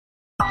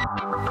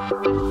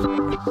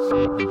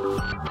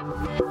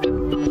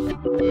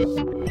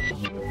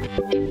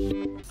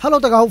Hello，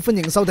 大家好，歡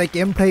迎收睇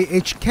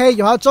Gameplay HK，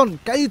 有阿俊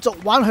繼續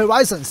玩去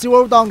Horizon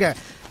Zero Dawn 嘅。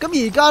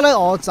咁而家咧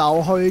我就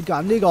去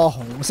緊呢個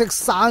紅色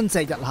山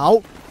脊入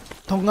口，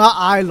同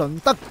阿艾倫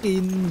德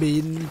見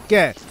面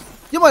嘅。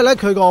因為咧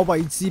佢個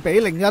位置比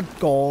另一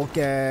個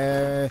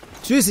嘅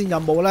主線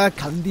任務咧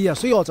近啲啊，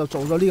所以我就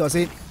做咗呢個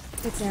先。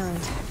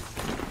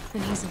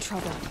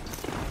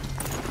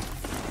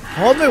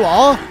我咩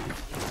話？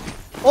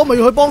我咪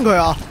要去幫佢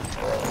啊！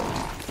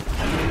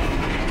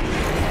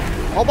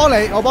我幫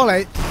你，我幫你。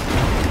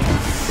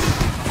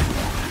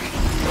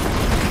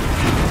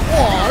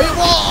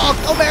哇！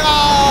救命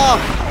啊！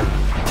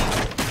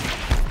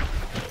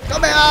救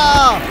命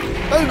啊！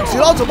對唔住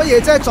咯，做乜嘢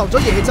啫？撞咗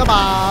嘢啫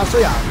嘛，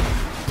衰人。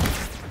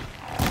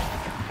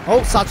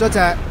好，殺咗一隻。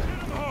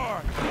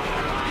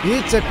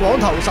咦，隻廣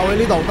頭獸喺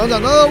呢度，等陣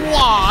啦。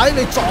哇！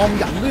你撞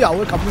人都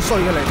有嘅，咁衰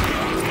嘅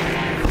你。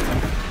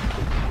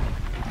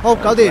好，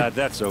搞掂。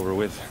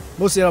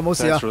冇事啦，冇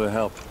事啦。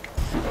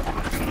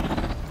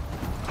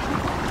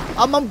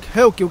啱啱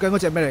喺度叫緊嗰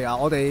隻咩嚟㗎？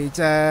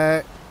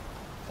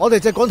我哋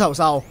隻趕頭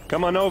獸。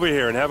Come on over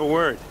here and have a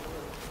word.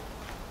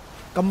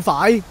 咁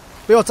快？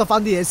俾我執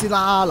翻啲嘢先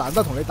啦，難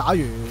得同你打完。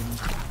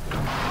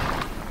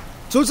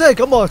早知係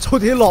咁，我早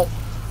啲落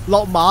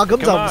馬，咁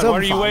就唔使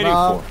咁煩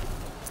啦。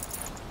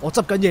我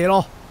執緊嘢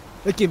咯，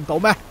你見唔到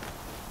咩？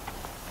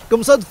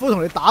咁辛苦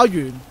同你打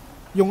完，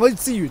用嗰啲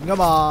資源㗎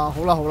嘛。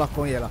好啦好啦，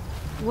講嘢啦。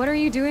What are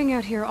you doing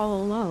out here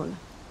all alone?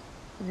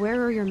 Where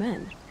are your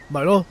men?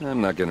 咪咯。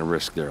I'm not gonna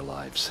risk their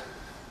lives.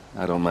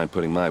 I don't mind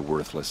putting my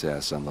worthless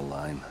ass on the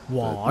line.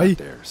 Why? Not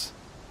theirs.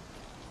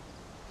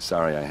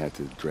 Sorry I had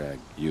to drag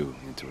you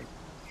into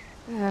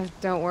it.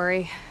 Don't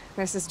worry.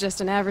 This is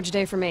just an average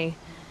day for me.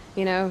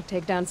 You know,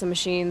 take down some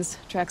machines,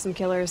 track some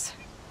killers.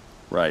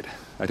 Right.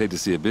 I'd hate to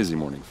see a busy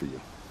morning for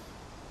you.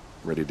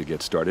 Ready to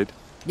get started?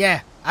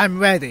 Yeah, I'm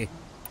ready.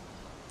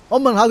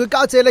 我問下佢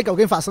家姐咧，究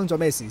竟發生咗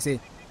咩事先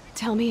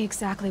Tell me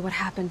exactly what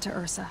happened to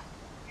Ursa.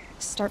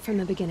 Start from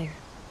the beginning.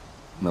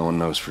 No one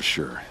knows for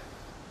sure.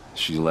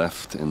 She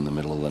left in the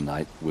middle of the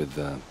night with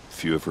a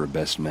few of her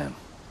best men.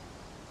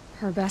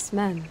 Her best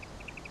men?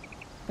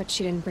 But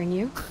she didn't bring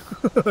you?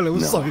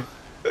 No.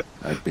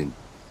 I've been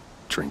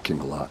drinking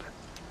a lot.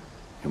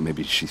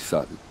 Maybe she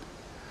thought...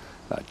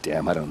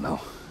 damn, I don't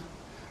know.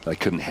 I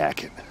couldn't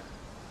hack it.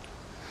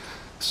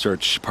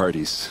 Search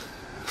parties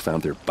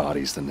found their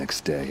bodies the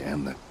next day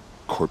and the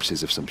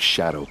corpses of some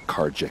Shadow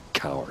Karja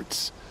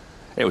cowards.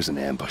 It was an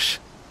ambush.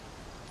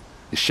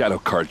 The Shadow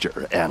Karja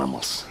are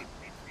animals.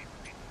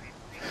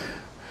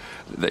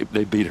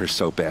 They beat her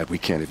so bad we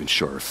can't even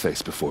show her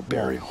face before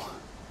burial.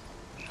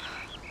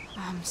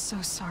 I'm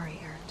so sorry,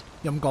 Ernst.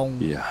 陰公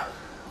Yeah,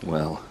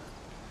 well,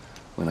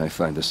 when I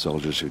find the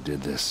soldiers who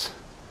did this,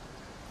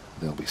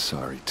 they'll be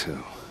sorry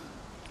too.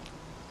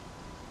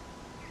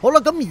 好啦，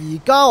咁而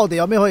家我哋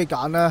有咩可以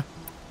揀呢？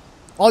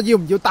我要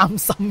唔要擔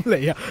心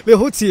你啊？你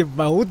好似唔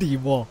係好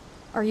掂喎。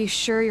Are you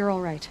sure you're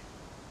all right?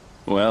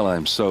 Well,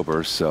 I'm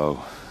sober, so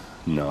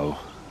no.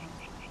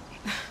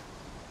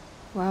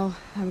 Well,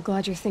 I'm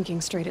glad you're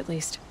thinking straight at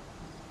least.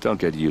 Don't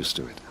get used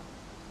to it.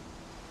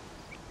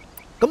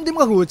 咁點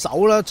解佢會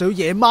走呢？仲要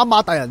夜媽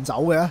媽帶人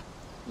走嘅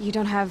You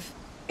don't have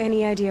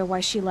any idea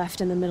why she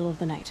left in the middle of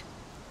the night?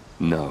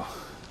 No.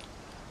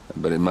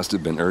 But it must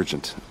have been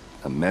urgent.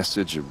 A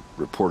message, a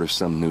report of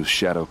some new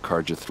Shadow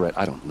Karja threat,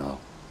 I don't know.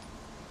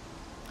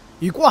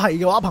 如果係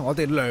嘅話，憑我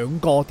哋兩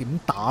個點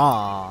打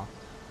啊？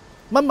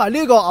問埋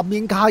呢個阿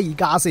面卡爾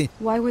加先。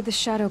Why would the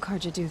Shadow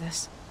Karja do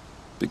this?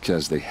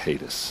 Because they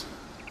hate us.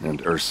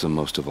 And Ursa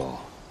most of all.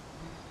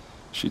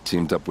 She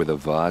teamed up with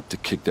Avad to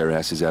kick their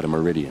asses out of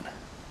Meridian.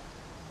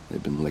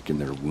 They've been licking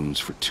their wounds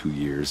for 2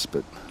 years,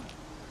 but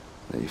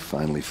they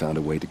finally found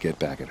a way to get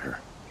back at her.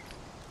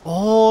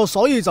 哦，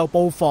所以就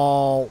報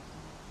復。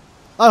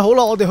好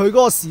啦，我哋去嗰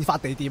個事發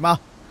地點啊。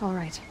All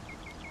right.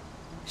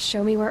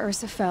 Show me where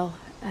Ursa fell,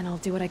 and I'll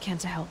do what I can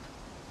to help.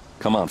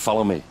 Come on,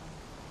 follow me.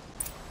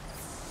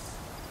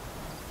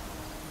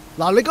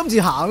 嗱，你今次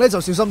行咧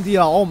就小心啲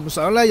啦，我唔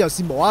想咧又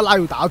是無啦啦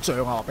要打仗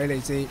啊，俾你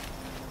知。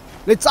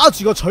你揸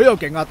住個錘又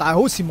勁啊，但係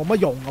好似冇乜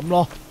用咁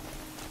咯。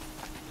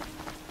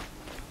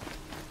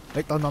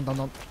等，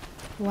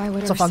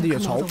執翻啲藥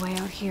草。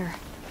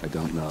I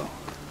don't know.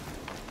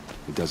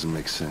 It doesn't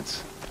make sense.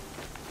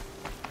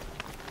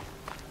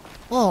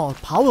 哦，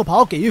跑得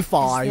幾快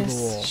㗎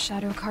喎。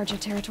Shadow Karja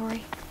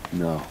territory?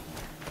 No.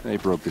 They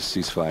broke the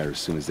ceasefire as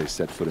soon as they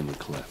set foot in the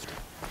cleft.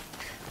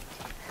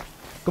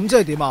 咁即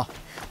係點啊？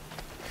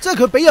即係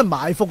佢俾人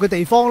埋伏嘅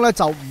地方咧，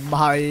就唔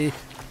係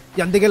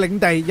人哋嘅領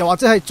地，又或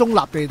者係中立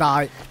地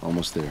帶。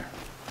Almost there.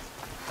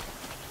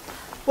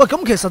 喂，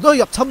咁其實都係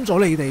入侵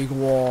咗你哋嘅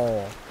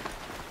喎。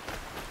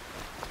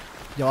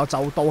又話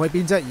就到喺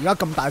邊啫？而家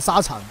咁大沙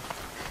塵，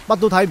乜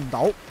都睇唔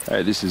到。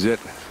Hey, this is it,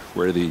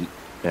 where the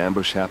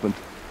ambush happened.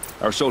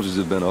 Our soldiers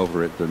have been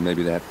over it, but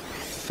maybe that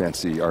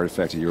fancy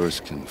artifact of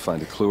yours can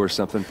find a clue or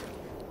something.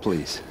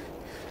 Please.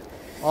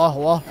 好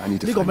啊，呢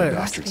個咩嚟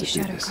？Bastards that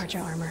did this.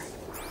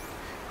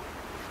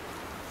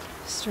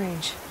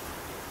 Strange.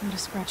 Not a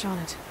scratch on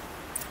it.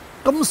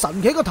 咁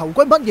神奇個頭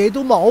盔乜嘢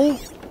都冇。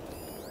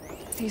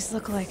These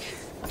look like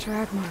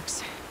drag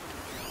marks.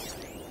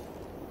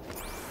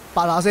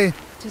 八下先。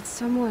Did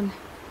someone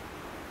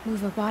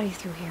move a body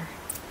through here?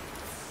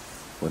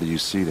 What do you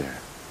see there?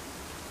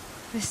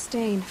 This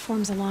stain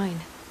forms a line,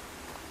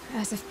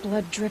 as if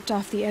blood dripped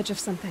off the edge of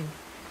something,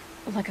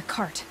 like a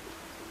cart.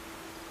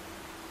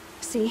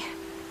 See?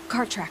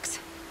 Cart tracks.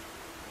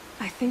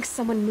 I think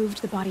someone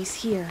moved the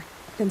bodies here,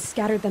 then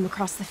scattered them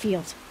across the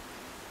field.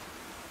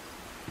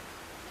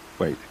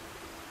 Wait.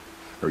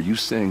 Are you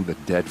saying the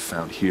dead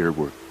found here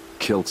were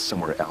killed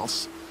somewhere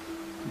else?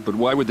 But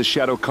why would the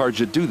Shadow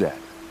Karja do that?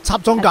 插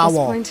裝 At 架 this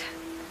喎。 point,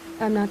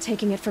 I'm not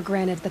taking it for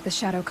granted that the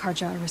Shadow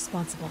Karja are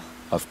responsible.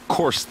 Of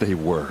course they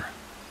were.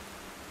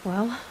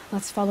 Well,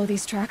 let's follow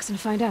these tracks and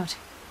find out.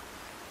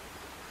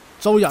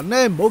 做人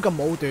呢唔好咁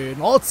武斷。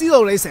我知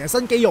道你成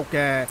身肌肉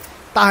嘅，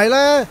但係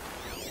呢，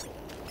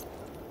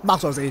擘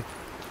傻線。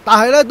但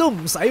係呢都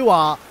唔使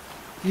話，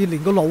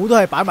連個腦都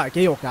係擺埋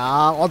肌肉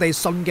㗎。我哋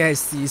信嘅係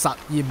事實，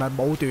而唔係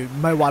武斷，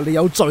唔係話你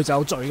有罪就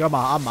有罪㗎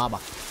嘛，啱唔啱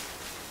啊？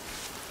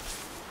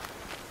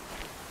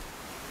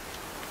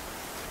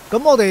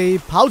咁我哋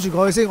跑住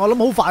過去先，我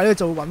諗好快咧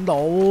就會揾到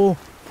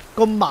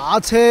個馬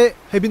車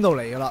喺邊度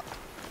嚟㗎啦。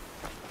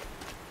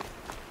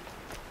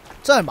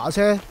真係馬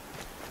車？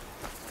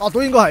啊，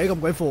都應該係咁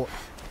鬼闊。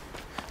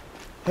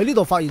喺呢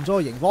度發現咗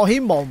個營火，希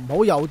望唔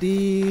好有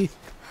啲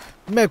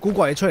咩古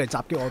怪嘢出嚟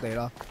襲擊我哋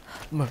啦。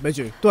唔係，咪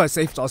住，都係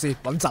safe 咗先，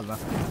穩陣啦。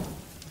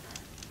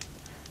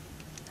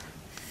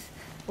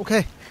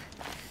OK，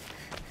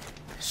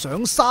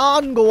 上山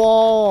㗎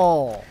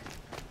喎，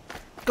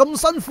咁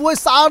辛苦喺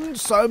山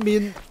上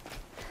面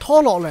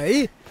拖落嚟，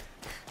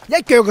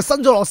一腳就伸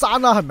咗落山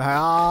啦，係咪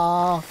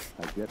啊？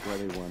 I get why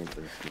they wanted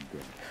this to do.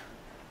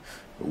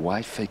 But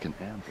why fake an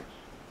ambush?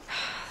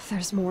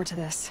 There's more to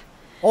this.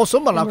 我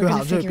想問下 And 佢 we're 行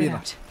gonna 咗去 figure 邊 it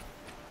啊？ out.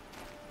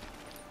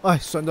 唉，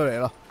上到嚟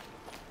啦！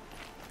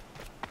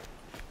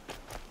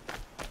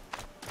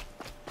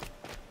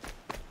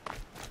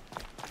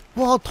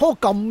哇，拖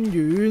咁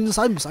遠，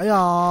使唔使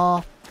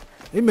啊？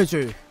你咪住，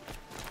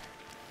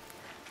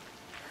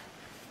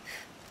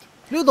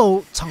呢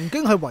度曾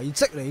經係遺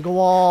跡嚟嘅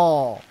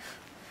喎，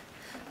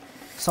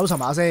搜尋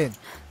下先。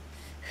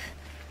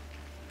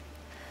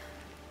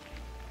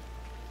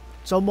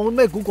仲有冇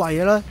咩古怪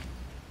嘢咧？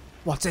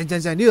哇，正，呢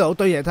度有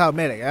堆嘢，睇下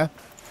咩嚟嘅？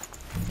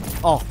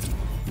哦，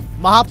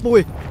馬克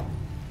杯、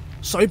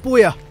水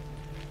杯啊！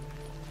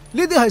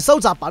呢啲係收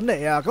集品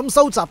嚟啊！咁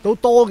收集到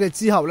多嘅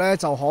之後咧，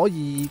就可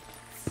以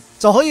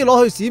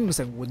攞去使唔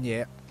成換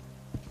嘢。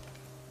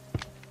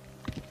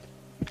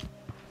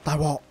大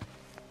鑊，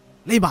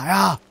匿埋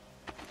啊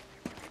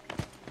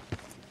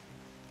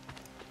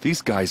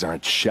These guys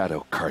aren't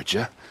Shadow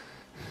Karja.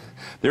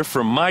 They're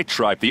from my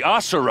tribe, the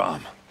Asaram.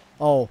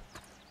 哦，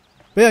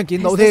俾人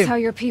見到 Is 添 this。how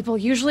your people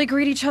usually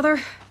greet each other?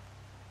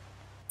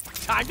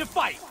 Time to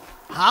fight.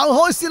 行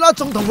開先啦，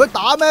仲同佢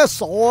打咩？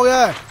傻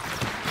嘅！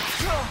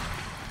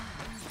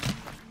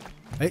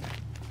誒，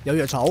有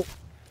藥草，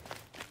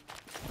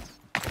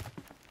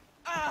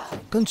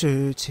跟住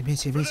前面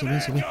呢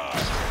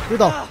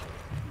度，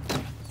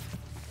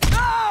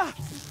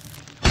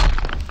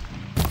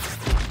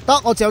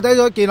得我掉低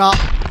咗一件啦，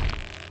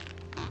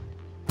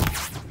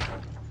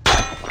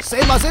死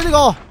埋死呢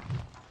個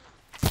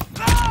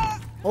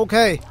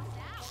 ，OK。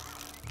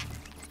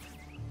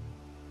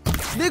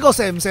呢個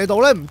射唔射到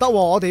咧？唔得喎，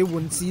我哋要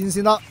換箭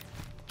先得。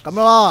咁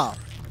樣啦。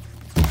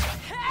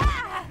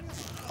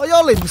哎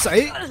呀，你唔死，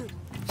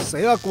死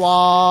啦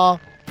啩！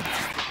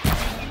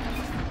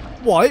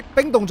喂，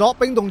冰凍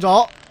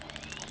咗。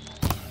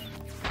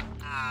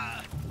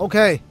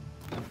OK，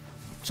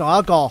 仲有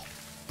一個。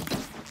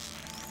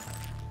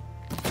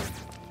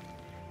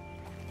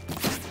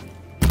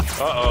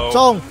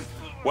中。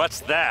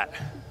What's that?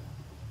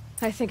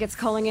 I think it's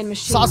calling in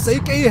machines. 殺死機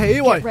器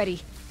Get 喂！ ready.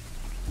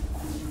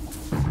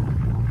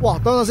 哇，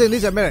等先，呢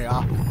隻咩嚟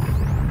㗎？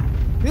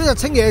呢隻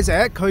清野者，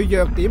佢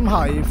弱點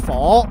係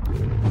火。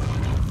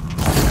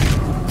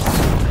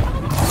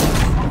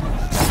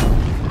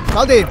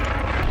搞掂，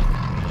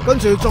跟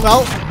住仲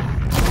有，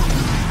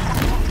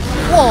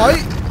喂，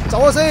走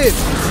咗先。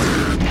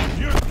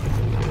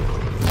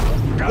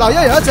嗱，一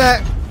人一隻，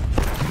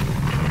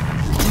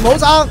唔好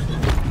爭，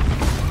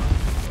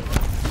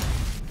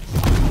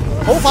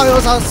好快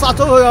就殺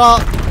咗佢噶啦。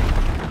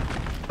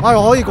哎，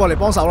我可以過嚟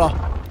幫手啦。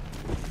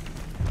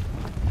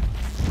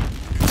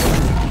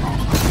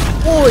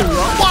哎呀！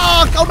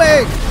哇！救命！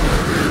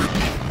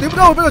點解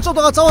會俾佢捉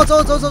到啊？走啊！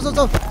走！走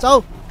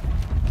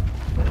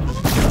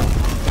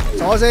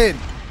咗先，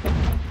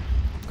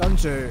跟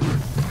住，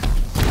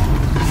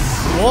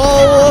哇！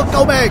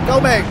救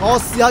命！我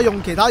試下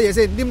用其他嘢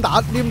先，黏蛋，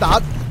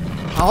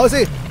行開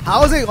先，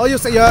我要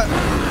食藥。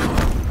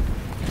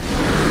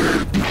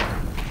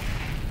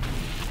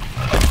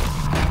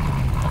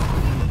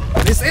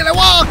你死啦！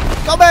哇！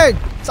救命！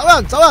走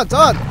人！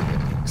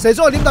射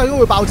咗個黏蛋應該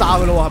會爆炸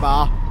噶咯，係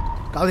咪？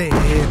搞掂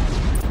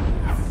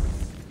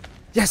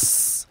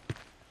 ，yes，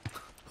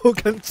 好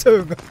緊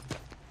張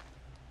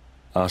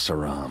啊！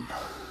 Asaram.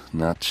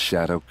 Not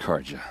Shadow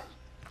Karja.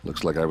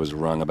 Looks like I was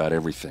wrong about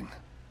everything,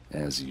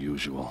 as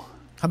usual.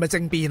 係咪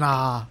政變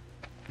啊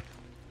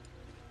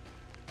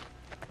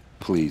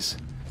Please,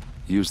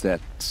 use that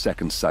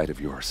second sight of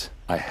yours.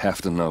 I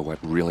have to know what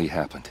really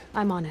happened.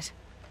 I'm on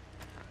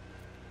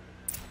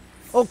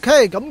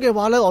it.？OK， 咁嘅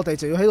話咧，我哋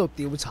就要喺度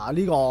調查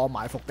呢個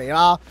埋伏地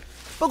啦。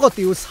不過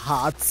調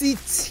查之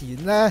前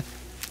咧，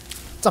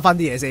執翻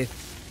啲嘢先，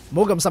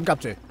唔好咁心急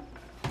住，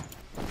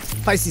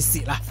費事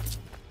蝕啦。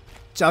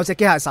仲有隻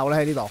機械獸咧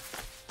喺呢度，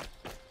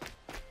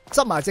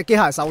執埋隻機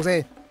械獸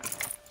先。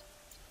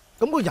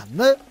咁個人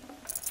咧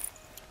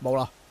冇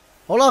啦。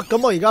好啦，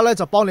咁我而家咧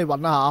就幫你揾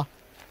啦吓。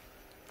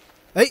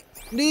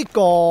呢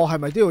個係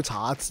咪都要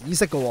查下紫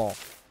色嘅喎？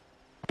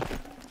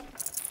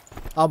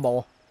啊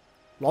冇，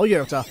攞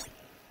藥咋？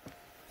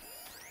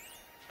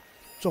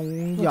仲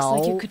Looks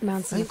like you 有 could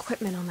mount some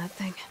equipment on that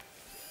thing.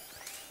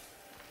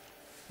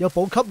 有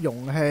補給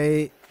容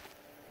器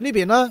呢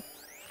邊咧，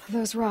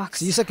 Those rocks.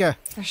 紫色嘅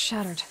They're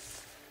shattered.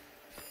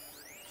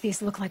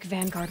 These look like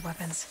Vanguard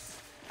weapons.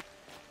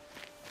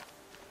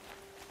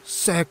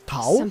 石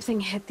頭，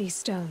 Something hit these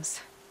stones.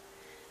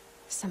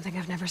 Something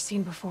I've never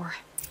seen before.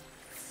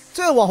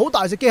 即係話好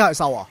大隻機械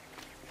獸啊！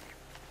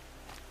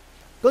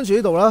跟住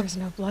呢度咧， There's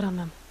no blood on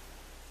them.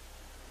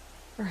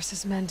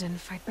 Ursa's men didn't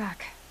fight back.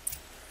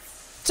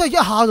 即係一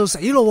下就死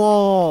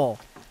咯喎！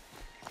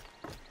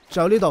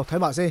仲有呢度睇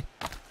埋先，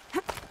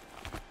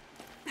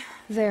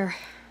 There,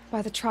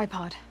 by the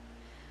tripod.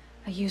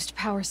 A used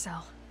power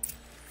cell.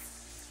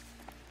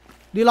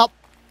 呢粒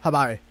係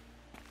咪？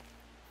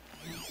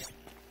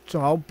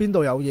仲有邊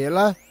度有嘢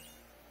咧？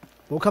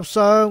補給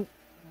箱。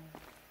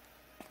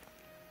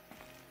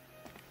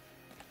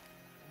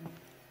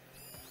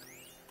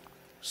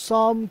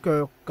三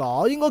腳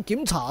架應該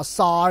檢查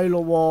晒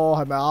咯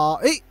喎，係咪啊？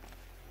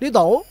呢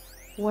度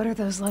What are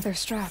those leather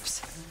straps?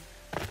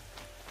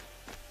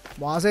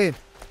 話先，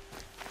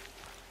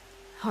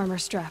 Armor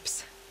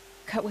straps.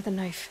 Cut with a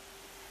knife.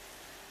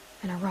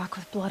 And a rock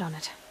with blood on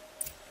it.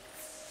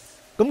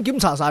 咁檢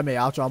查晒未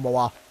啊？仲有冇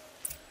啊？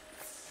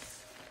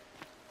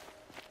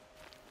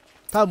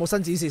睇下有冇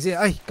新指示先。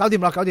搞掂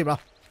啦，搞掂啦。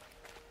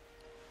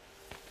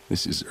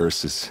 This is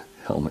Ursa's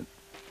helmet.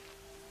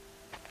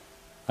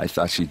 I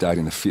thought she died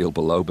in the field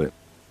below, but it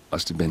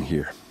must have been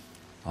here.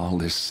 All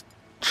this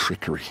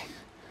trickery.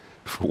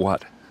 For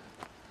what?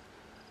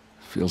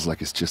 Feels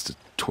like it's just to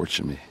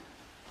torture me.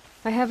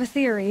 I have a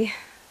theory.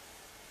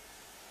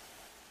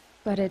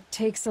 But it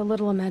takes a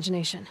little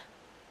imagination.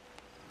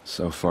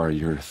 So far,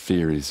 your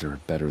theories are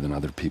better than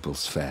other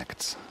people's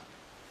facts.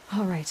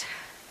 All right.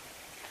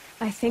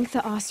 I think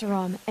the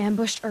Oseram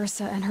ambushed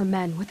Ursa and her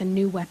men with a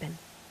new weapon.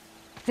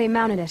 They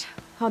mounted it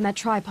on that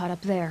tripod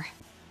up there.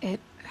 It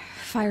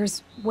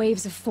fires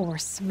waves of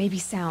force, maybe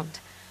sound.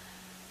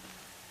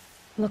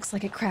 Looks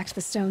like it cracked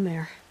the stone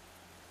there.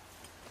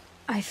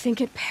 I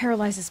think it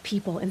paralyzes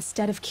people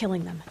instead of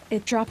killing them.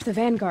 It dropped the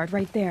Vanguard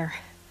right there.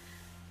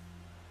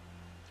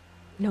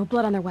 No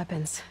blood on their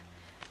weapons.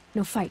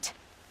 No fight.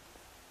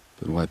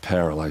 But why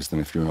paralyze them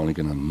if you're only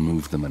gonna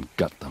move them and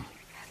gut them?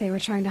 They were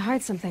trying to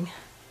hide something.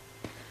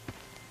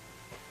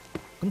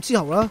 咁之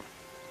後呢？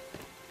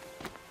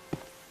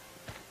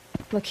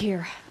 Look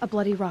here, a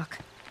bloody rock.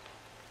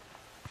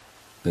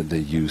 That they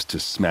used to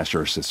smash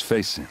Ursa's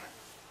face in.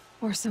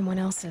 Or someone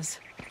else's.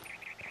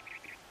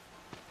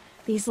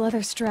 These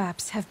leather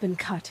straps have been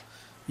cut.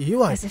 咦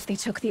喂， As if they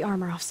took the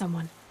armor off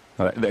someone.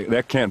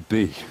 That can't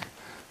be.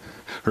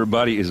 Her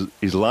body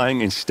is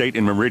lying in state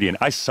in Meridian.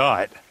 I saw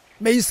it.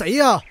 未死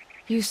啊！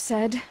 You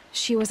said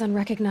she was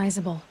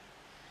unrecognizable.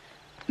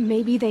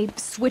 Maybe they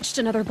switched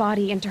another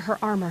body into her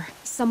armor,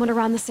 someone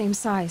around the same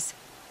size,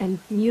 and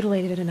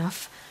mutilated it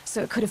enough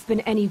so it could have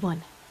been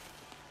anyone.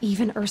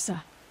 Even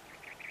Ursa.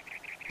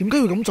 點解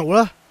要咁做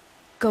呢？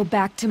 Go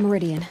back to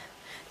Meridian.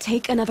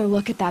 Take another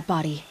look at that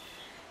body.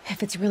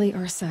 If it's really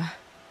Ursa,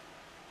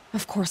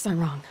 of course I'm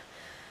wrong.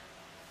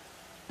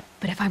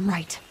 But if I'm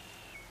right...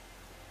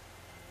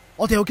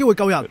 我哋有機會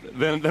救人。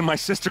 Then my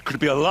sister could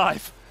be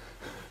alive.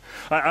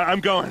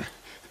 I'm going.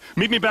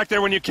 Meet me back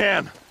there when you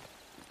can.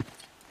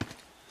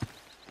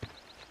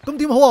 咁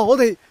點好啊？我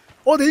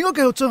哋應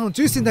該繼續進行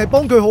主線定係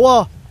幫佢好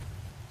啊？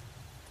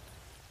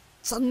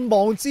陣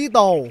亡之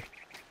道，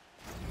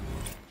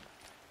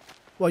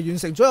喂，完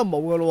成咗任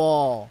務噶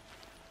咯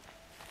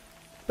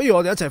喎，不如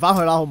我哋一齊翻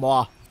去啦，好唔好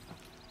啊？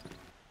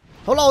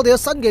好啦，我哋有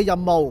新嘅任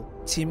務，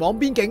前往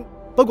邊境，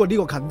不過呢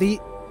個近啲。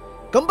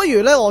咁不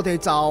如呢，我哋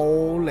就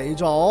嚟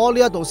咗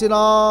呢一度先啦，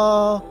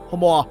好唔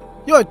好啊？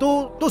因為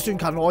都算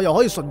近，我又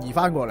可以順移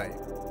翻過嚟。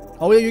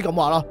好，一於咁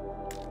話啦。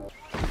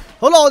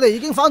好啦，我哋已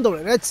經翻到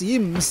嚟呢子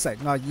午城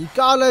啊，而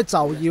家呢，就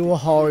要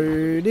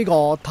去呢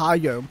個太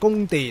陽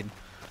宮殿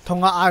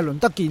同阿艾倫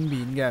德見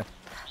面嘅。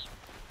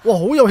哇，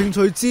好有興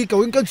趣知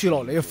究竟跟住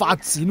落嚟嘅發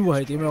展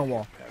會係點樣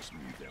喎？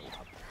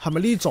係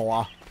咪呢座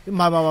啊？唔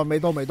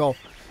係，未到。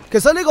其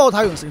實呢個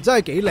太陽城真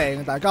係幾靚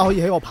嘅，大家可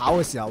以喺我跑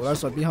嘅時候呢，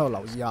順便喺度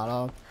留意下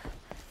啦。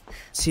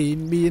前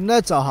面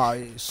呢，就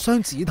係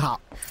雙子塔，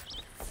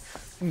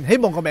希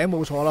望個名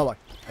冇錯啦。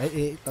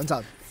喂，等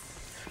陣，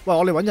喂，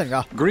我哋揾人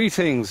㗎。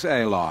 Greetings,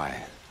 Aloy.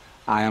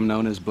 I am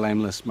known as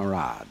Blameless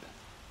Marad.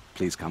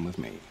 Please come with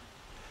me.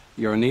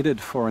 You're needed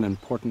for an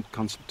important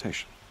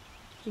consultation.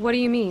 What do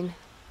you mean?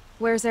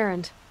 Where's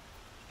Erend?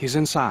 He's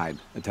inside,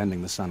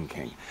 attending the Sun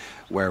King,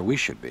 where we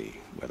should be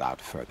without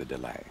further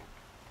delay.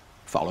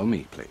 Follow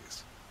me,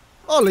 please.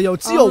 啊，你又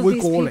知 All 我 of 會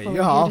these 過 people 嚟 are 嘅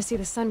here to 嚇？ see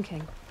the Sun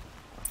King.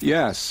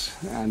 Yes,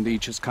 and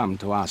each has come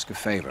to ask a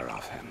favor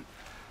of him.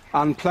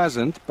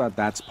 Unpleasant, but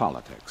that's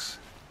politics.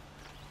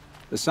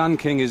 The Sun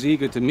King is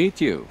eager to meet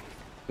you,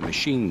 the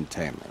machine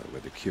tamer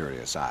with a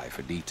curious eye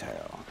for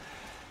detail.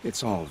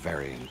 It's all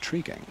very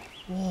intriguing.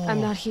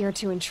 I'm not here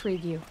to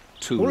intrigue you.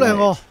 Too 好靚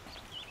喎！ late.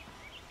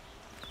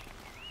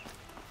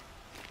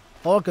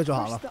 好，繼續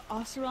行啦。 The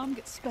Oseram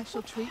gets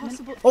special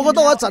treatment. 我覺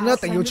得我一陣咧一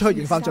定要出去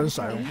影翻張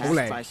相，好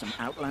靚。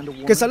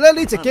其實咧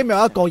呢隻 game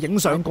有一個影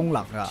相功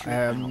能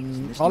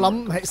㗎，我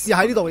諗試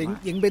喺呢度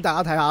影俾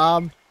大家睇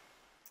下，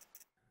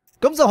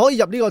咁就可以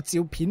入呢個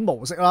照片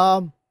模式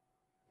啦。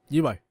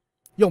以為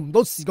用唔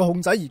到視覺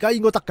控制，而家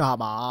應該得㗎係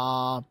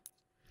嘛？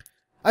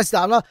是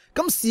但啦，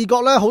咁視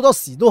覺咧好多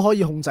時都可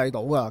以控制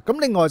到㗎。咁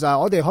另外就係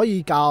我哋可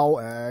以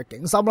校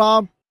景深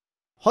啦，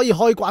可以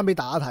開關俾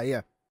大家睇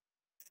嘅。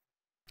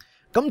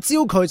咁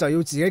焦距就要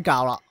自己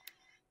校啦，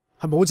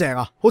係咪好正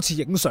啊？好似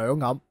影相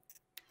咁。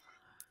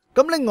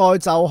咁另外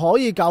就可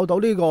以校到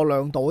呢個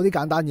亮度嗰啲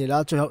簡單嘢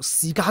啦，最後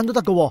時間都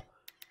得㗎喎。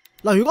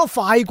嗱，如果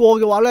快過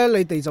嘅話咧，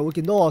你哋就會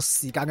見到個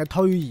時間嘅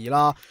推移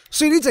啦。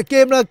所以呢隻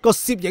game 咧個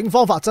攝影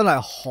方法真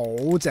係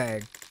好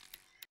正。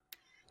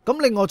咁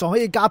另外仲可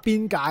以加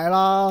邊界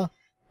啦，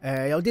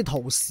有啲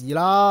圖示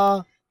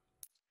啦，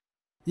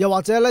又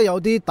或者咧有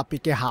啲特別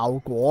嘅效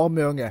果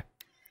咁樣嘅。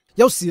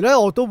有時咧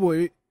我都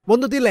會揾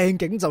到啲靚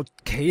景就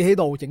企喺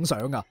度影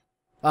相噶。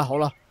啊，好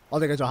啦，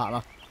我哋繼續行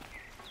啦。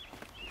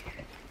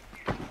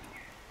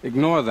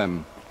 Ignore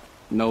them.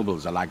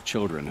 Nobles are like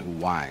children who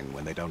whine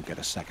when they don't get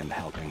a second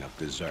helping of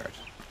dessert.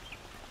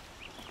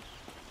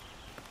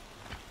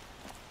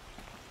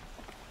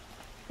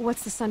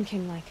 What's the Sun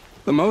King like?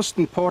 The most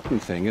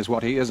important thing is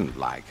what he isn't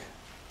like.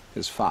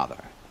 His father.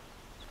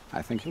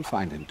 I think you'll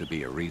find him to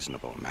be a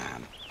reasonable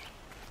man.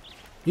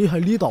 咦，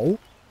喺呢度？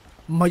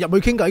唔係入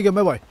去傾偈嘅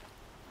咩？喂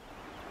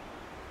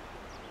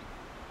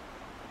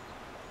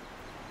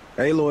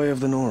Aloy of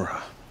the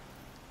Nora.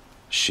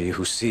 She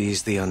who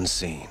sees the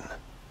unseen.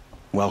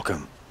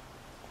 Welcome.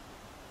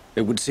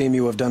 It would seem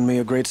you have done me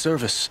a great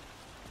service.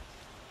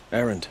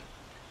 Erend,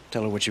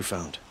 tell her what you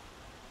found.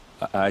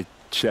 I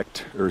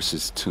checked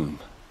Ursa's tomb.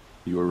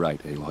 You were right,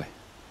 Aloy.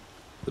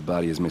 The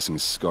body is missing a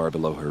scar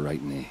below her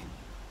right knee.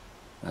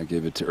 I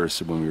gave it to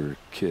Ursa when we were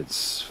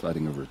kids,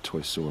 fighting over a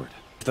toy sword.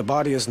 If the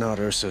body is not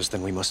Ursa's,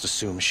 then we must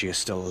assume she is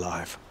still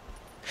alive.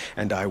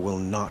 And I will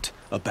not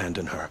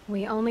abandon her.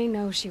 We only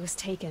know she was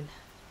taken,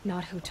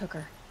 not who took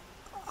her.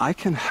 I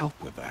can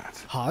help with that.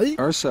 係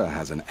Ursa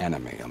has an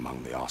enemy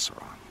among the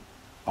Oseram.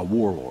 A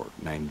warlord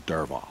named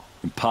Derval.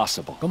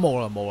 Impossible. 咁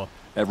冇啦冇啦。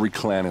 Every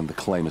clan in the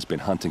claim has been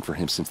hunting for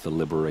him since the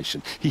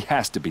liberation. He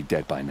has to be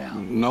dead by now.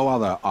 No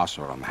other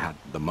Oseram had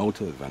the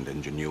motive and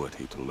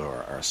ingenuity to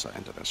lure Ursa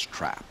into this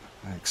trap.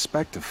 I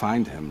expect to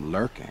find him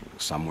lurking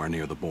somewhere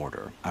near the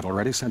border. I've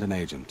already sent an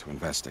agent to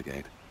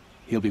investigate.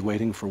 He'll be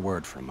waiting for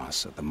word from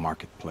us at the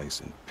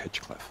marketplace in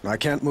Pitchcliff. I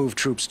can't move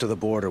troops to the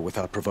border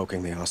without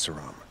provoking the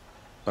Oseram.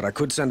 But I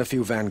could send a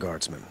few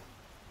vanguardsmen.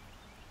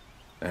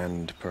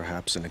 And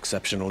perhaps an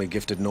exceptionally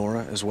gifted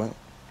Nora as well.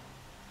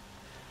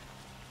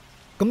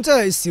 咁即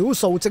係少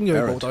數精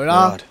鋭部 Erend, 隊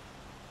啦。 Marad,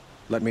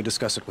 let me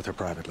discuss it with her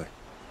privately.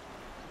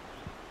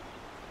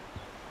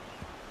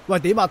 喂，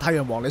點啊？太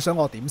陽王，你想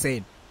我點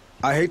先？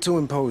 I hate to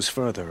impose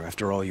further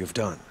after all you've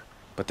done,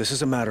 but this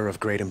is a matter of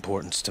great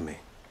importance to me.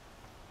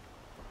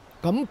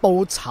 咁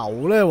報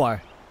仇咧，喂，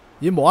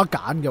已經冇得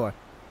揀嘅喂。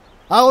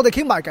啊，我哋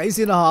傾埋偈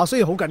先啦嚇，雖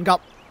然好緊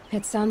急。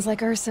 It sounds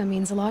like Ursa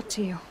means a lot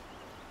to you.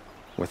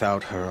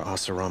 Without her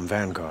Oseram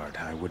vanguard,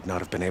 I would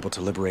not have been able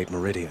to liberate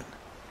Meridian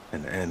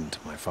and end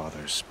my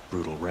father's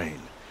brutal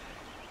reign.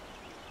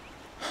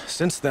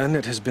 Since then,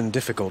 it has been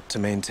difficult to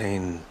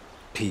maintain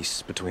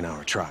peace between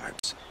our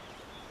tribes.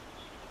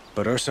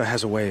 But Ursa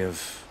has a way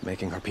of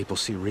making her people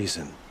see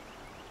reason.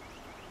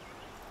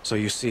 So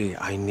you see,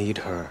 I need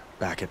her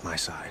back at my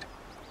side.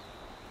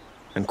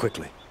 And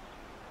quickly.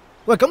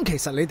 喂，咁其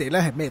實你哋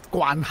咧係咩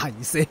關係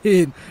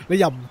先？你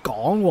又唔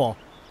講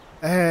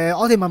喎？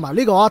我哋問埋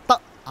呢個啊，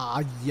德雅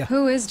爾啊。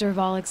 Who is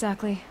Derval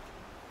exactly?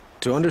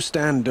 To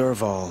understand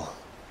Derval,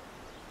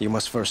 you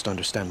must first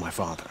understand my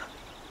father.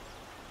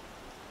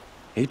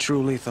 He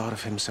truly thought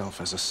of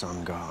himself as a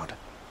sun god.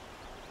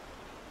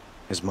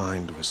 His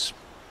mind was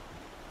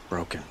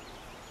broken.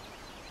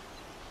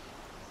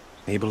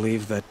 He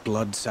believed that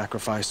blood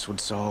sacrifice would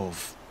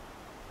solve,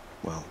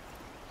 well,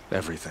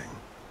 everything.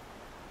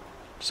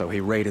 So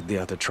he raided the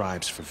other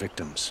tribes for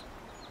victims,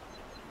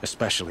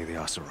 especially the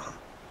Oseram.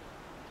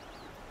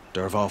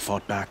 Derval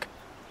fought back.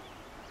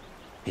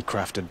 He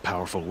crafted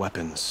powerful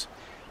weapons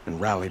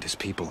and rallied his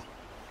people.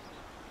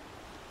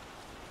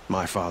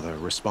 My father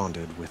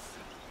responded with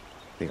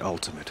the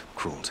ultimate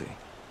cruelty.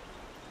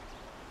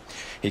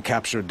 He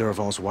captured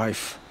Derval's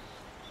wife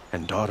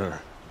and daughter,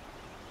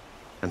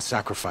 and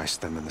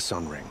sacrificed them in the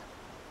Sun Ring.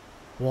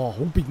 哇，好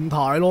變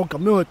態咯！咁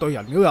樣去對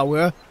人都有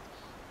嘅。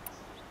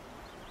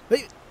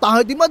但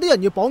係點解啲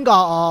人要綁架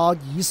阿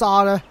爾莎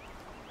呢？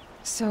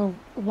 So,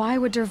 why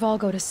would Dervahl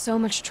go to so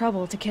much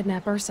trouble to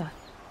kidnap Ursa?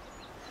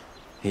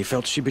 He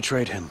felt she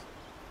betrayed him.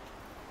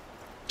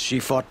 She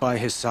fought by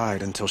his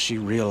side until she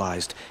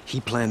realized he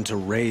planned to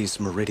raise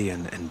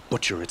Meridian and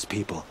butcher its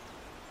people.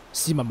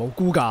 市民無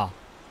辜㗎。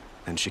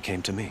 And she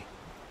came to me.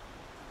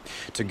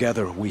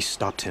 Together, we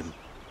stopped him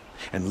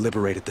and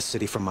liberated the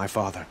city from my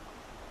father.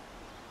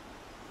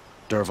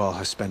 Dervahl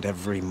has spent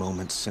every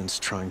moment since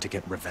trying to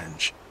get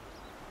revenge.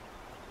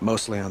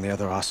 Mostly on the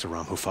other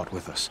Oseram who fought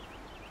with us.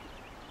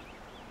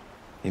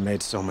 He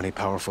made so many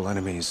powerful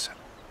enemies,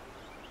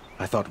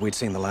 I thought we'd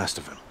seen the last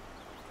of him.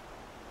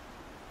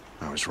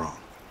 I was wrong.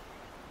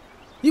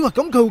 咦喂，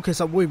咁佢其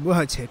實會唔會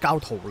係邪教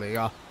徒嚟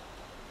㗎？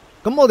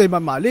咁我哋問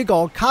埋呢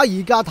個卡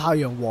爾加太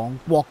陽王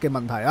國嘅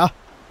問題啊！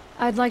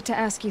 I'd like to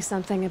ask you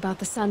something about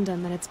the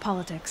Sundom and its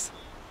politics.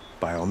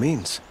 By all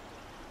means.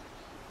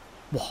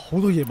 哇，好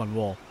多嘢問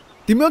喎，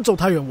點樣做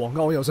太陽王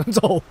㗎？我又想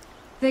做。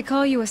 They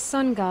call you a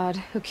sun god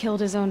who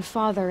killed his own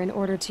father in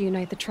order to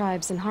unite the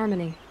tribes in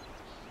harmony.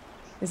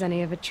 Is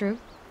any of it true?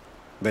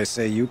 They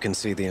say you can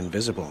see the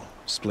invisible,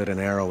 split an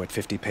arrow at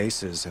 50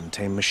 paces, and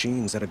tame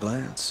machines at a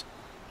glance.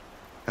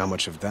 How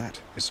much of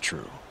that is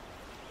true?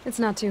 It's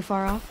not too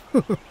far off.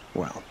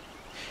 Well,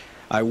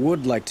 I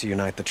would like to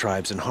unite the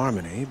tribes in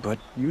harmony, but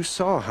you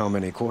saw how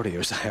many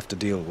courtiers I have to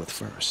deal with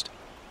first.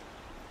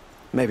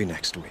 Maybe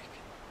next week.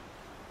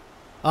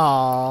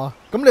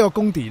 咁你個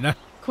宮殿呢？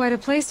 Quite a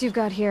place you've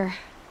got here.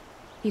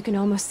 You can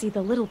almost see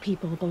the little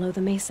people below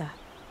the mesa.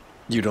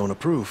 You don't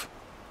approve?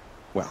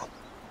 Well,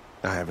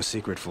 I have a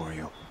secret for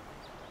you.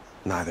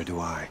 Neither do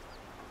I.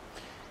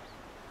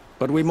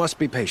 But we must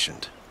be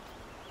patient.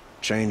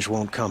 Change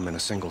won't come in a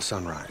single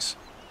sunrise.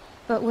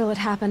 But will it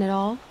happen at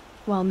all,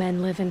 while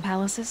men live in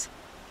palaces?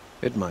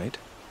 It might.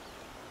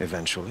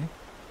 Eventually.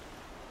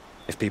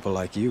 If people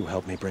like you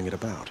help me bring it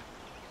about.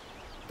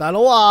 大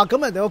佬啊，咁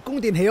人哋個宮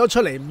殿起咗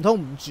出嚟，唔通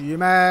唔住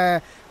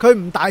咩？佢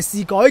唔大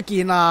肆改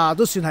建啊，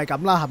都算係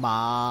咁啦，係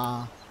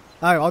嘛？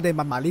我哋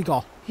問埋呢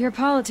個。 Your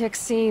politics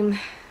seem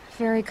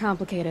very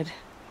complicated.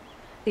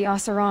 The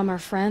Oseram are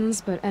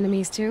friends, but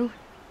enemies too?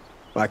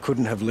 I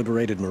couldn't have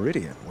liberated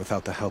Meridian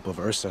without the help of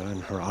Ursa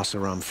and her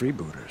Oseram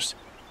freebooters.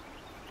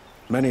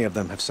 Many of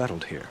them have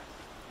settled here.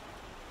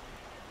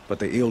 But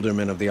the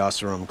ealdormen of the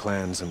Oseram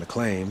clans and the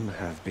Claim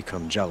have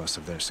become jealous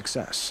of their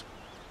success.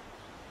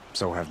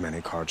 So have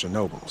many Karja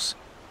nobles.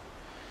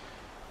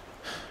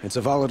 It's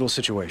a volatile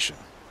situation,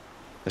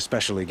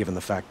 especially given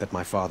the fact that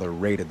my father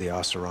raided the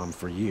Oseram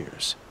for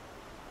years.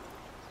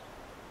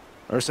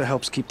 Ursa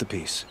helps keep the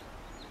peace,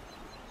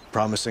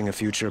 promising a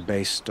future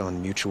based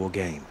on mutual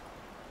gain.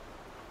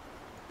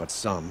 But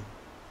some,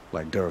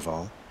 like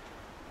Dervahl,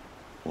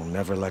 will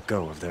never let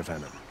go of their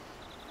venom.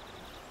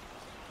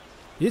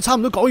 咦，差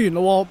唔多講完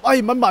咯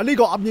喎，問埋呢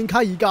個暗影卡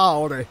爾加啊，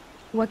我哋。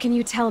 What can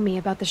you tell me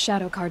about the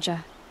Shadow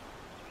Karja?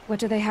 What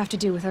do they have to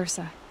do with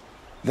Ursa?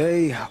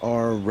 They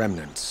are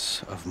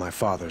remnants of my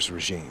father's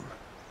regime,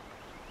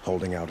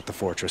 holding out at the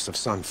fortress of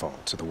Sunfall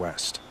to the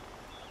west.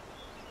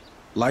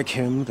 Like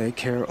him, they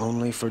care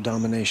only for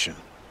domination,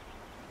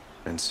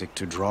 and seek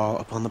to draw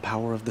upon the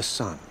power of the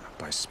sun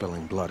by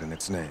spilling blood in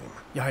its name.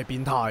 又係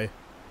變態。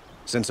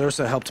 Since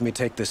Ursa helped me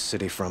take this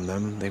city from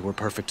them, they were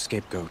perfect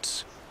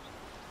scapegoats.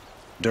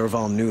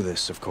 Dervahl knew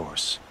this, of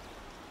course,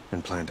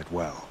 and planned it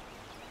well.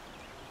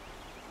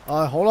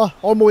 好啦，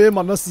我冇嘢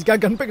問啦，時間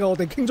緊迫啊，我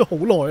哋傾咗好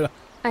耐啦。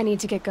 I need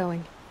to get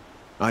going.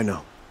 I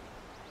know.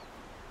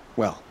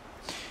 Well,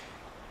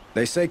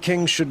 they say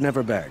kings should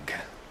never beg.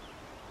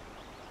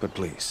 But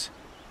please,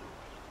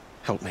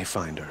 help me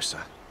find Ursa.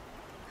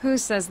 Who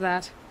says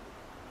that?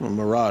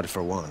 Murad,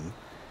 for one.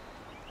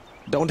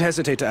 Don't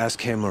hesitate to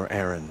ask him or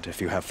Erend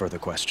if you have further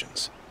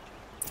questions.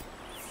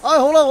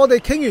 好啦，我哋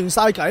傾完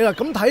晒偈啦，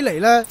咁睇嚟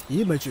咧，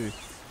咦，咪住，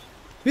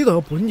呢度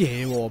有本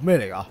嘢喎，咩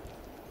嚟㗎？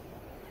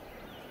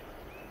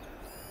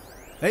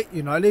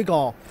原來係呢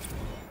個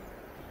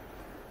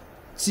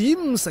子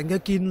午城嘅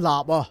建立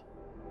啊！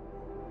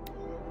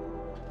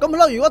咁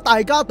啦，如果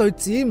大家對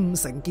子午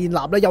城建立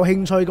咧有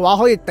興趣嘅話，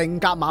可以定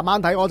格慢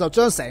慢睇，我就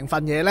將成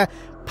份嘢咧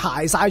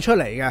排晒出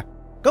嚟嘅。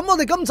咁我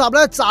哋今集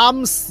咧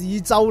暫時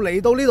就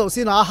嚟到呢度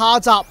先吓，下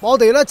集我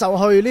哋咧就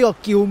去呢個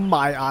叫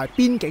埋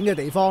邊境嘅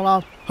地方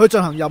啦，去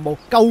進行任務，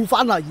救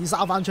翻阿爾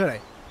莎翻出嚟。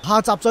下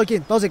集再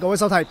見，多謝各位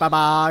收睇，拜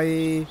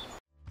拜。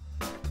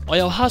我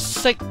有黑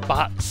色、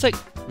白色、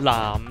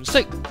藍色。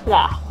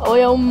嗱，我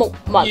有木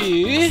紋、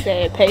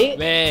蛇皮、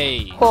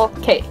喂、國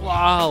旗，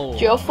哇，仲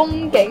有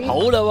風景，好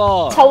啦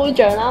喎，抽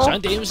象啦，想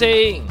點先？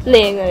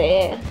靚啊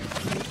你！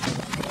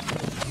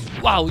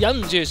哇，忍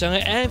唔住上去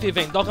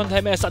everything.com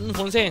睇咩新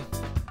款先。